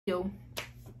Yo.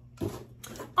 Oh,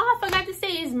 I forgot to say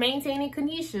it's maintaining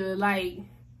Kanisha, like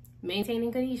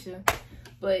maintaining Kanisha.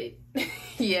 But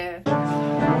yeah.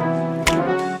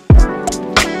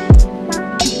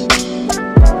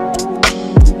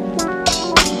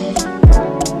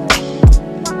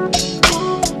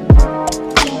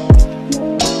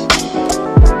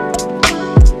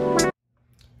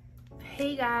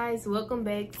 Hey guys, welcome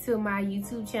back to my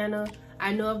YouTube channel.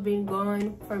 I know I've been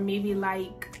gone for maybe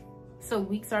like some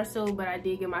weeks or so, but I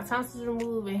did get my tonsils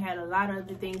removed and had a lot of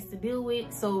other things to deal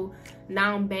with. So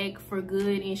now I'm back for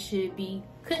good and should be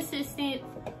consistent.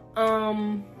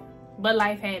 But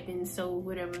life happens, so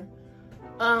whatever.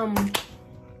 I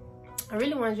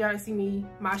really wanted y'all to see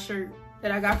my shirt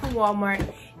that I got from Walmart,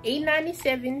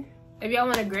 $8.97. If y'all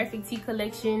want a graphic tee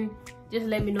collection, just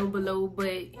let me know below.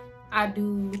 But I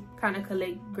do kind of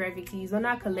collect graphic tees. Well,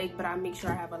 not collect, but I make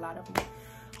sure I have a lot of them.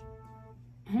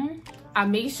 I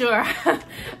make sure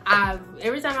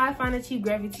every time I find a cheap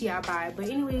graphic tee, I buy it. But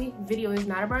anyway, video is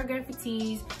not about graphic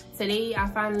tees. Today, I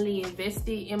finally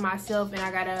invested in myself and I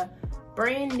got a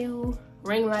brand new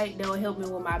ring light that will help me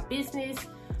with my business.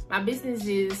 My business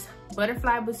is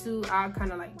Butterfly Basoo. I'll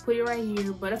kind of like put it right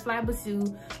here. Butterfly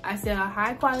Basoo. I sell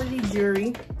high quality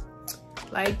jewelry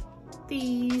like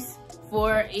these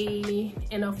for an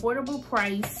affordable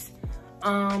price.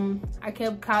 I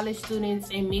kept college students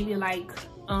and maybe like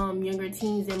younger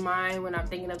teens in mind when I'm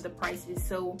thinking of the prices.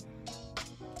 So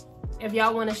if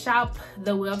y'all want to shop,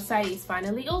 the website is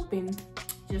finally open.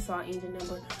 Just saw engine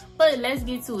number. But let's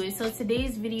get to it. So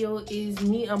today's video is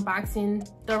me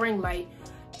unboxing the ring light.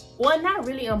 Well, not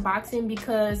really unboxing,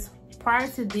 because prior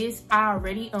to this I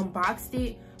already unboxed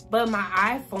it, but my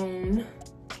iPhone,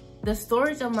 the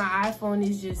storage of my iPhone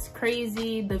is just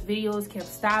crazy. The videos kept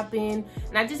stopping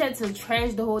and I just had to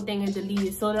trash the whole thing and delete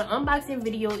it. So the unboxing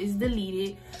video is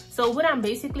deleted. So what I'm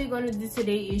basically going to do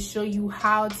today is show you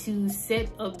how to set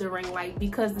up the ring light,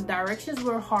 because the directions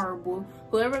were horrible.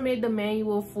 Whoever made the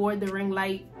manual for the ring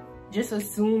light just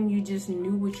assumed you just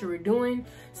knew what you were doing.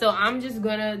 So I'm just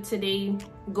gonna today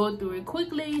go through it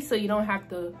quickly so you don't have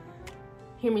to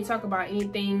hear me talk about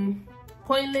anything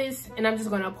pointless, and I'm just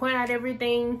gonna point out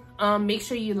everything. Make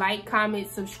sure you like, comment,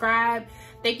 subscribe.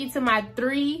 Thank you to my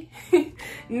 3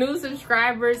 new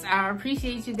subscribers. I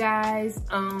appreciate you guys.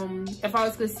 If I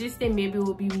was consistent, maybe it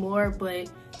would be more, but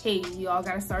hey, you all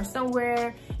gotta start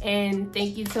somewhere. And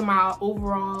thank you to my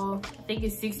overall, I think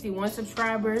it's 61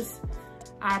 subscribers.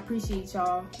 I appreciate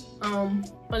y'all.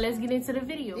 But let's get into the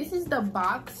video. This is the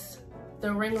box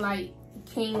the ring light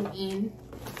came in.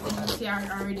 You see,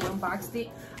 I already unboxed it.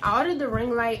 I ordered the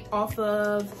ring light off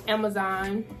of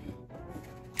Amazon.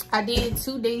 I did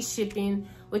 2 days shipping,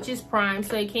 which is Prime,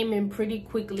 so it came in pretty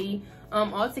quickly.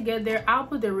 Altogether, I'll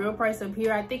put the real price up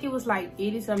here. I think it was like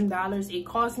 $80-something it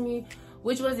cost me,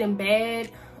 which wasn't bad.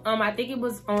 I think it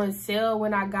was on sale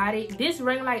when I got it. This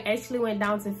ring light actually went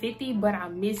down to $50, but I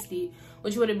missed it,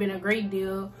 which would have been a great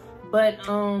deal. But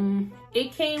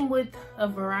it came with a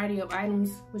variety of items,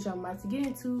 which I'm about to get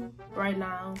into right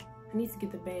now. I need to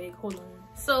get the bag, hold on.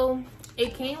 So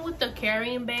it came with the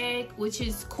carrying bag, which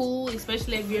is cool,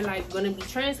 especially if you're like gonna be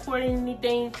transporting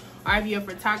anything, or if you're a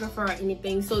photographer or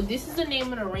anything. So this is the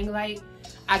name of the ring light.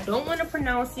 I don't want to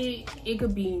pronounce it. It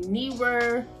could be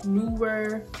Neewer,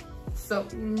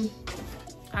 something,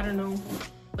 I don't know.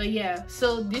 But yeah,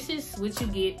 so this is what you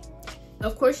get.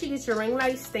 Of course, you get your ring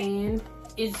light stand.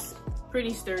 It's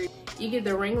pretty sturdy. You get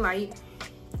the ring light,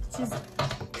 which is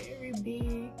very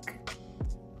big.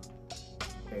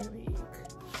 Very big.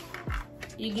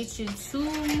 You get your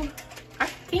 2,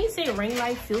 can you say ring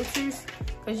light filters?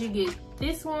 Because you get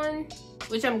this one,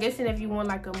 which I'm guessing if you want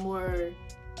like a more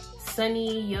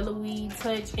sunny, yellowy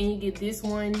touch, and you get this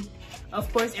one.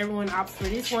 Of course, everyone opts for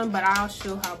this one, but I'll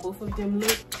show how both of them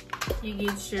look. You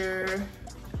get your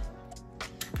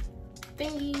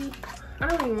thingy. I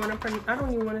don't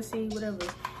even want to say whatever.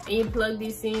 And you plug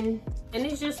this in, and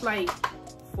it's just like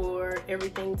for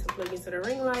everything to plug into the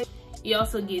ring light. You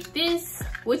also get this,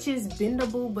 which is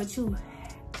bendable, but you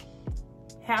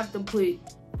have to put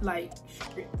like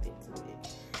strip into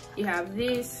it. You have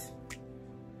this.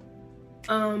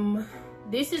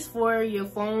 This is for your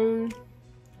phone.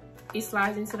 It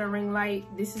slides into the ring light.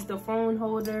 This is the phone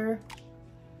holder.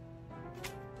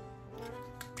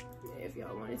 If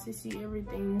y'all wanted to see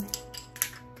everything.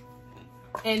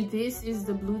 And this is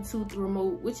the Bluetooth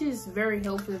remote, which is very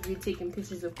helpful if you're taking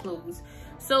pictures of clothes.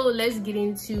 So let's get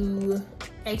into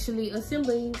actually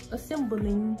assembling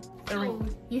the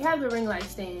ring. You have the ring light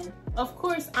stand. Of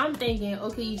course, I'm thinking,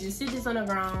 okay, you just sit this on the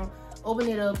ground, open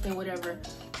it up and whatever.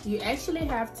 You actually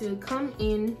have to come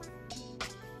in,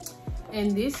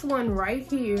 and this one right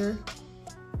here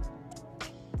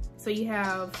So you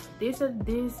have this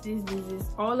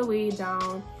all the way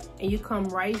down, and you come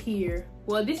right here.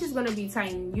 Well, this is gonna be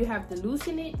tightened. You have to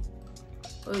loosen it,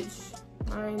 which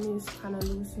mine is kind of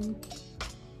loosened.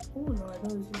 Oh Lord, I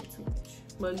loosen it too much.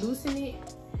 But loosen it,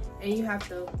 and you have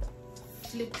to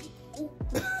flip it.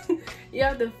 You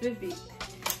have to flip it.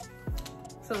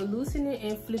 So loosen it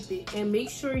and flip it, and make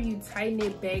sure you tighten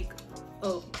it back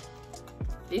up.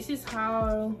 This is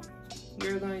how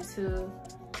you're going to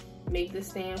make the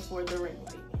stand for the ring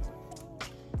light.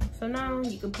 So now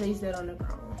you can place that on the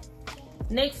crown.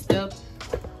 Next step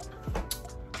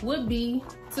would be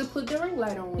to put the ring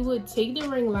light on. You would take the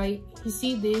ring light, you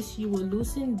see this, you would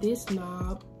loosen this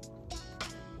knob,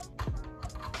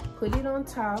 put it on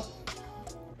top,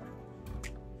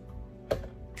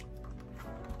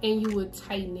 and you would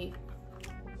tighten it.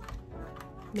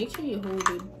 Make sure you hold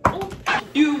it. Oh.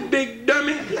 You big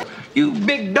dummy! You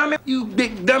big dummy! You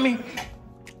big dummy!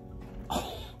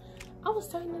 Oh, I was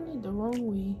tightening it the wrong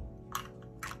way.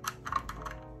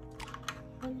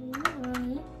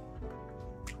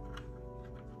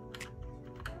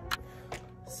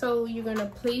 So you're gonna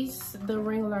place the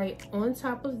ring light on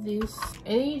top of this,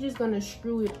 and then you're just gonna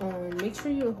screw it on. Make sure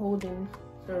you're holding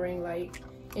the ring light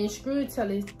and screw it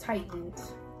till it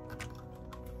tightens.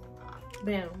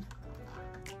 Bam.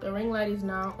 The ring light is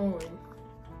now on.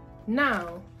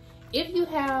 Now, if you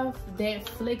have that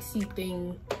flexi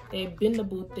thing, that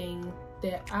bendable thing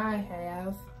that I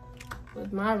have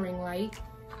with my ring light,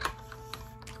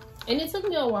 and it took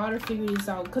me a while to figure this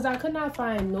out because I could not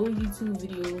find no YouTube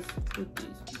videos with this.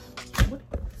 What?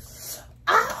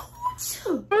 Ouch!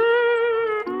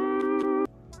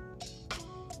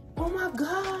 Oh my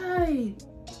God!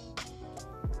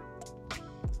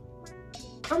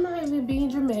 I'm not even being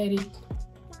dramatic.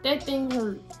 That thing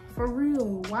hurt. For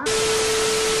real. Why?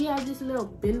 You have this little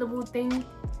bendable thing.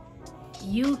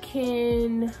 You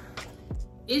can...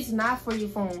 It's not for your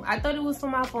phone. I thought it was for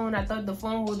my phone. I thought the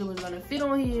phone holder was gonna fit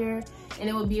on here and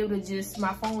it would be able to just,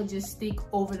 my phone would just stick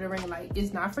over the ring light.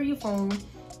 It's not for your phone.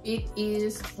 It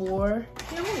is for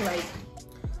your ring light.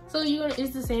 So you're gonna,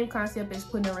 it's the same concept as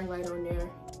putting a ring light on there.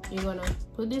 You're gonna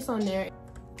put this on there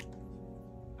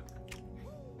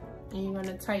and you're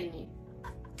gonna tighten it.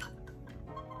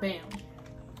 Bam.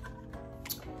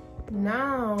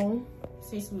 Now,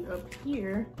 since we're up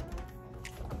here,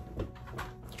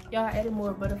 y'all added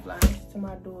more butterflies to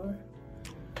my door.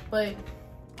 But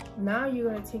now you're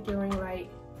gonna take your ring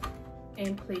light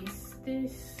and place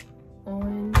this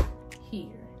on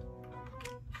here.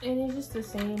 And it's just the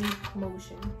same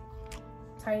motion.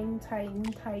 Tighten, tighten,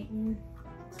 tighten,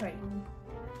 tighten.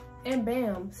 And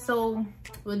bam. So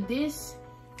with this,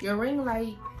 your ring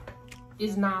light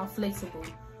is now flexible.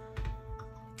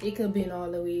 It could bend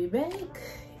all the way back.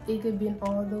 It could bend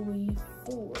all the way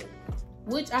forward.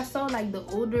 Which I saw like the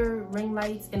older ring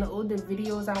lights and the older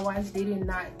videos I watched, they did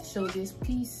not show this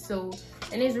piece. So,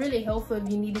 and it's really helpful if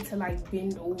you needed to like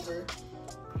bend over.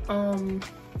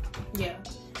 Yeah.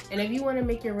 And if you want to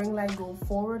make your ring light go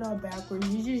forward or backwards,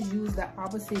 you just use the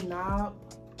opposite knob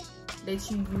that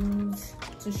you use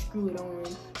to screw it on.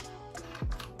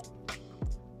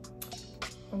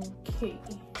 Okay.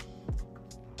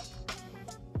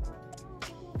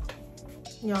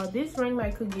 Y'all, this ring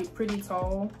light could get pretty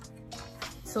tall.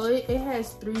 So it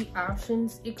has 3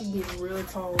 options. It could get real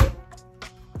tall.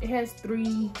 It has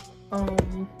 3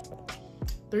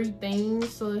 things.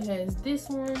 So it has this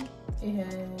one, it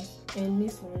has, and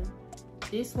this one,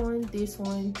 this one, this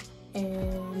one,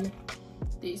 and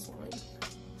this one.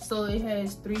 So it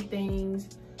has 3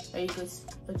 things, and you can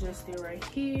adjust it right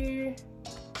here.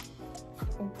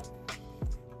 Oh.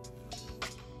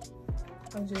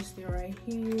 Adjust it right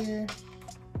here.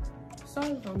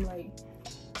 Sorry if I'm like,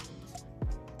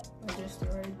 adjust it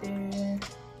right there.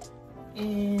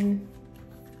 And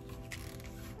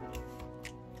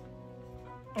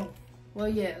oh, well,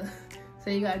 yeah. So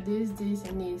you got this, this,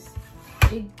 and this.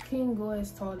 It can go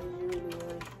as tall as you really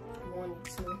want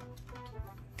it to.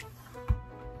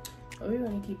 But we're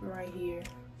gonna keep it right here.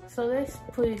 So let's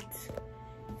put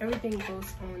everything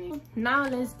goes on it. Now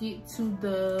let's get to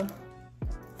the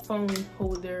phone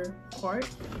holder part.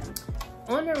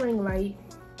 On the ring light,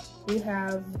 you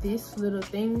have this little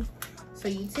thing. So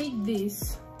you take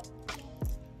this,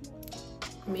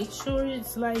 make sure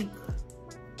it's like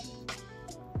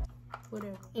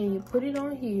whatever, and you put it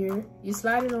on here, you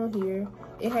slide it on here.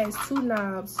 It has 2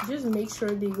 knobs. Just make sure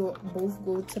they both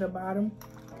go to the bottom.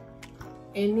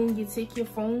 And then you take your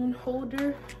phone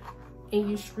holder and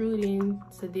you screw it in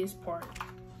to this part.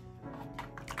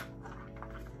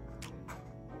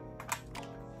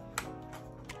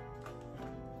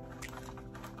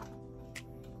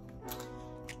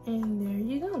 And there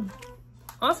you go.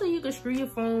 Also, you can screw your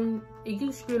phone. You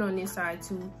can screw it on this side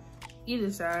too,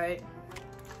 either side.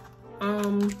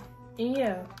 And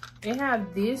yeah, it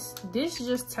have this. This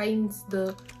just tightens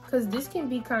the, cause this can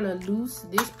be kind of loose.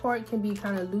 This part can be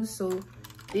kind of loose, so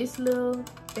this little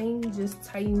thing just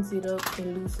tightens it up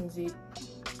and loosens it.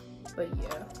 But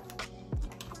yeah,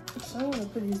 so I'm gonna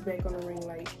put this back on the ring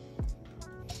light.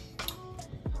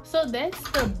 So that's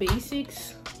the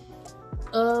basics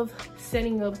of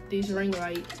setting up this ring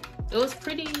light. It was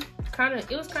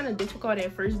kind of difficult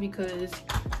at first because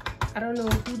I don't know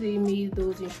who they made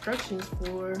those instructions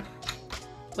for,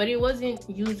 but it wasn't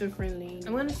user friendly.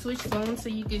 I'm gonna switch phones so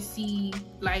you can see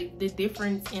like the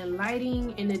difference in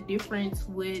lighting and the difference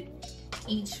with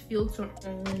each filter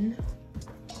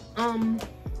on.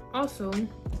 Also,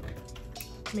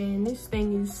 man, this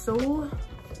thing is so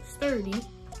sturdy.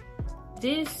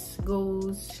 This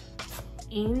goes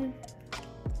in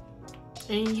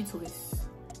and you twist.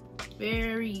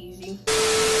 Very easy.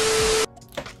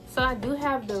 So I do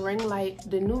have the ring light,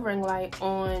 the new ring light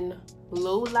on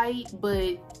low light,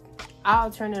 but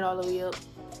I'll turn it all the way up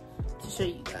to show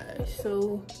you guys.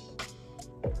 So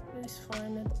let's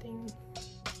find that thing.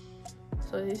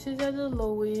 So this is at the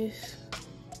lowest.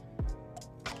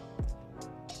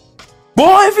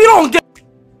 Boy, if you don't get,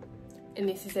 and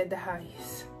this is at the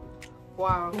highest.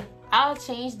 Wow. I'll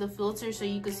change the filter so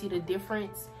you can see the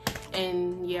difference.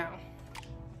 And yeah.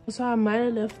 So I might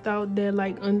have left out that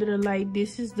like under the light,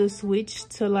 this is the switch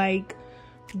to like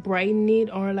brighten it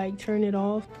or like turn it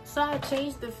off. So I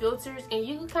changed the filters and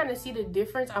you can kind of see the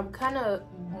difference. I'm kind of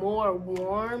more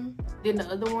warm than the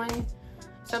other one.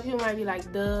 Some people might be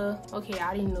like, duh, okay,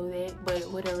 I didn't know that, but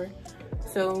whatever.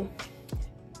 So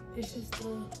this is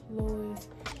the lowest,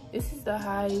 this is the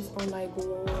highest on like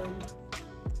warm.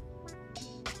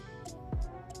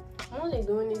 I'm only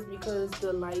doing this because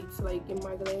the lights like in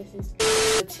my glasses.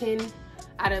 10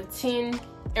 out of 10,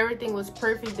 everything was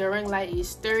perfect. The ring light is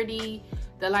sturdy,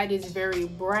 the light is very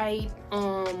bright,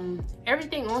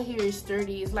 everything on here is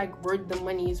sturdy. It's like worth the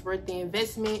money, it's worth the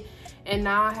investment. And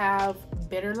now I have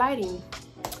better lighting.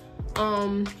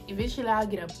 Eventually I'll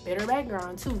get a better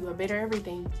background too, a better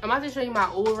everything. I'm about to show you my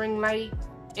old ring light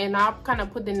and I'll kind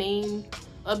of put the name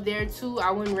up there too.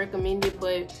 I wouldn't recommend it,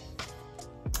 but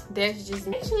that's just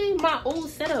actually my old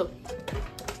setup.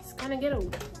 It's kind of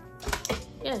ghetto.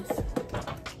 Yes,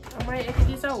 I might exit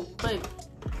this out, but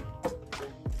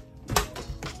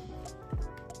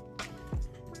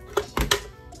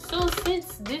so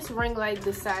since this ring light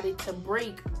decided to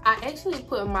break, I actually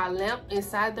put my lamp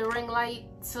inside the ring light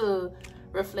to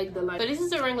reflect the light. So this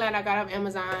is a ring light I got off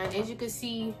Amazon. As you can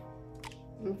see,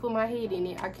 I'm gonna put my head in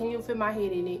it. I can't even fit my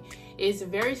head in it. It's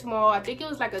very small. I think it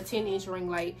was like a 10-inch ring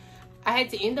light. I had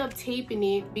to end up taping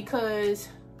it because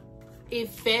it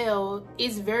fell.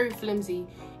 It's very flimsy.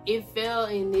 It fell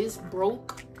and this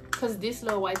broke because this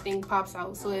little white thing pops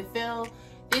out. So it fell,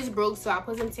 this broke, so I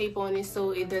put some tape on it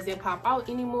so it doesn't pop out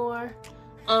anymore.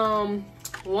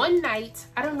 One night,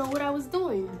 I don't know what I was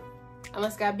doing. I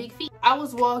must got big feet. I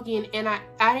was walking and I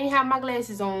didn't have my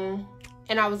glasses on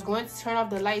and I was going to turn off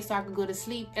the light so I could go to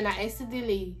sleep, and I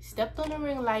accidentally stepped on the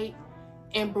ring light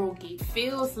and broke it.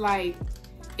 Feels like,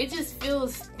 it just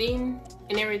feels thin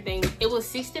and everything. It was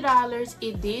 $60.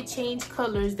 It did change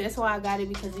colors. That's why I got it,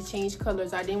 because it changed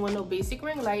colors. I didn't want no basic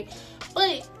ring light,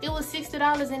 but it was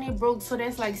 $60 and it broke, so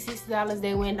that's like $60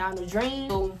 that went down the drain.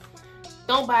 So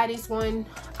don't buy this one.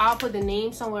 I'll put the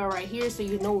name somewhere right here so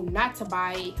you know not to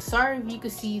buy it. Sorry if you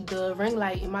could see the ring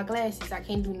light in my glasses. I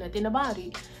can't do nothing about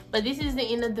it. But this is the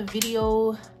end of the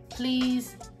video.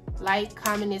 Please like,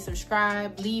 comment, and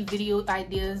subscribe. Leave video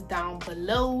ideas down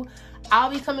below. I'll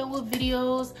be coming with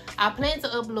videos. I plan to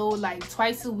upload like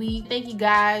twice a week. Thank you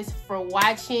guys for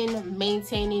watching.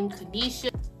 Maintaining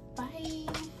condition.